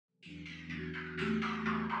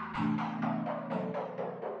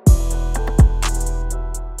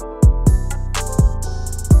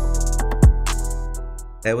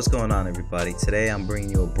Hey, what's going on everybody? Today I'm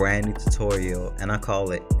bringing you a brand new tutorial and I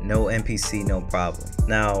call it No MPC No Problem.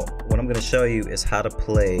 Now what I'm going to show you is how to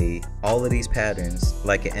play all of these patterns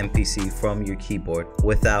like an MPC from your keyboard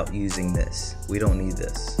without using this. We don't need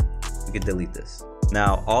this. We can delete this.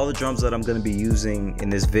 Now all the drums that I'm going to be using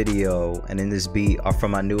in this video and in this beat are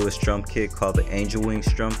from my newest drum kit called the Angel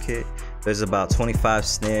Wings drum kit. There's about 25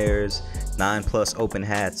 snares, 9+ open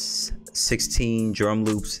hats, 16 drum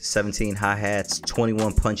loops, 17 hi-hats,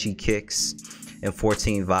 21 punchy kicks, and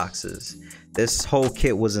 14 voxes. This whole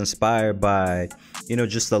kit was inspired by,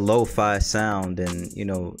 just the lo-fi sound, and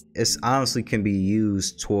it's honestly can be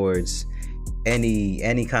used towards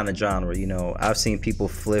any kind of genre. I've seen people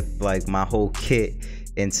flip like my whole kit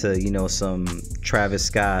into some Travis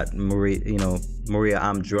Scott, Maria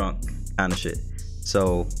I'm Drunk kind of shit.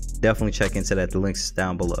 So definitely check into that. The links is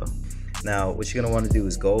down below. Now what you're gonna want to do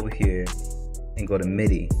is go over here and go to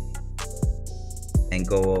MIDI and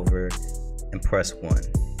go over and press 1.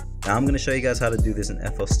 Now I'm gonna show you guys how to do this in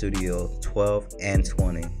FL Studio 12 and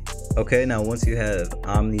 20. Okay, now once you have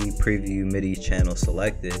Omni Preview MIDI channel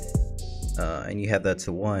selected and you have that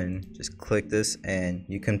to 1, just click this and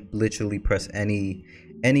you can literally press any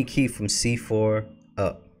key from C4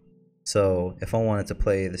 up. So if I wanted to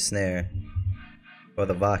play the snare or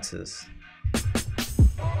the voxes,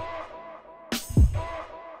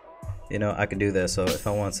 I could do that. So if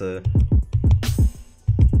I want to,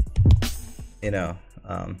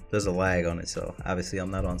 there's a lag on it, so obviously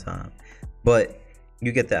I'm not on time, but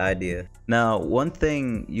you get the idea. Now one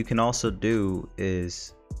thing you can also do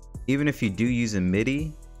is, even if you do use a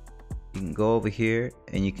MIDI, you can go over here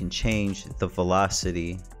and you can change the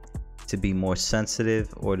velocity to be more sensitive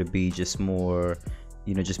or to be just more,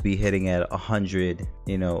 just be hitting at 100,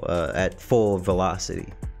 at full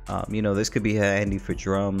velocity. This could be handy for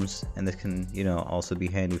drums, and this can also be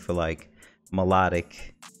handy for like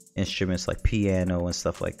melodic instruments like piano and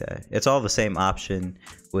stuff like that. It's all the same option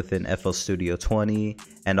within FL Studio 20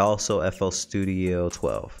 and also FL Studio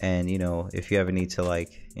 12. And if you ever need to,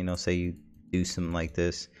 like, say you do something like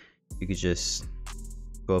this, you could just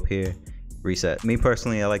go up here, reset. Me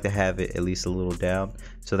personally, I like to have it at least a little down,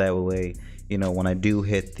 so that way when I do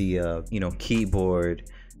hit the keyboard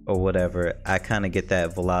or whatever, I kind of get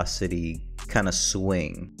that velocity kind of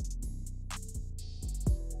swing.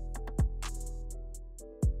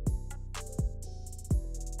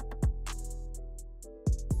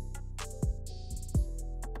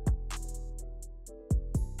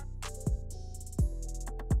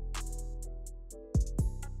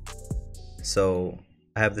 So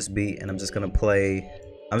I have this beat and I'm just gonna play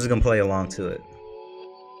along to it.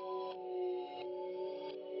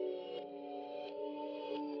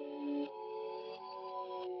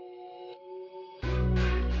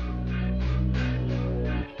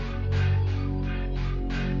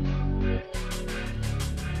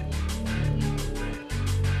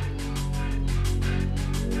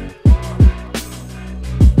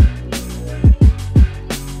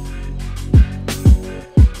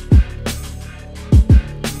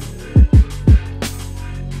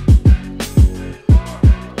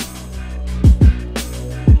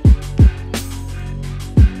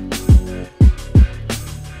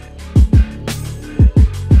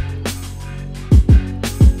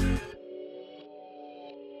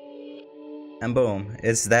 And boom,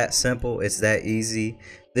 it's that simple, it's that easy.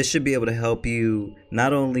 This should be able to help you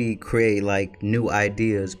not only create like new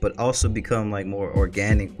ideas, but also become like more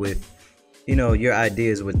organic with your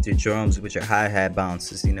ideas with your drums, with your hi-hat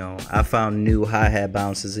bounces. I found new hi-hat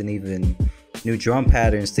bounces and even new drum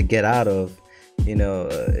patterns to get out of,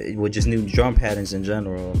 with just new drum patterns in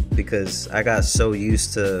general, because I got so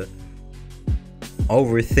used to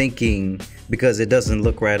overthinking because it doesn't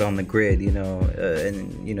look right on the grid,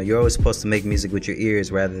 and you're always supposed to make music with your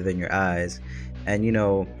ears rather than your eyes, and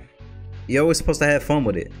you're always supposed to have fun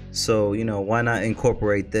with it. So why not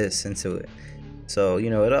incorporate this into it? So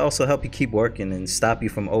it'll also help you keep working and stop you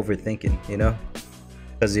from overthinking,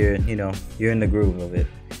 because you're in the groove of it.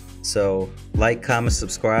 So like, comment,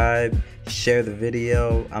 subscribe, share the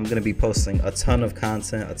video. I'm gonna be posting a ton of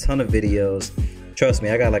content, a ton of videos. Trust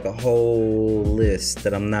me, I got like a whole list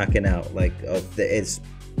that I'm knocking out. Like it's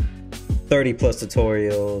 30+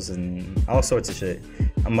 tutorials and all sorts of shit.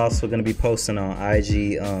 I'm also gonna be posting on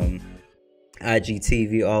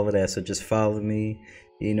IGTV, all of that. So just follow me.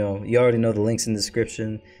 You already know the links in the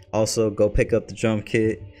description. Also, go pick up the drum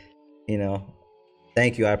kit.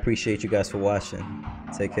 Thank you. I appreciate you guys for watching.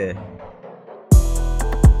 Take care.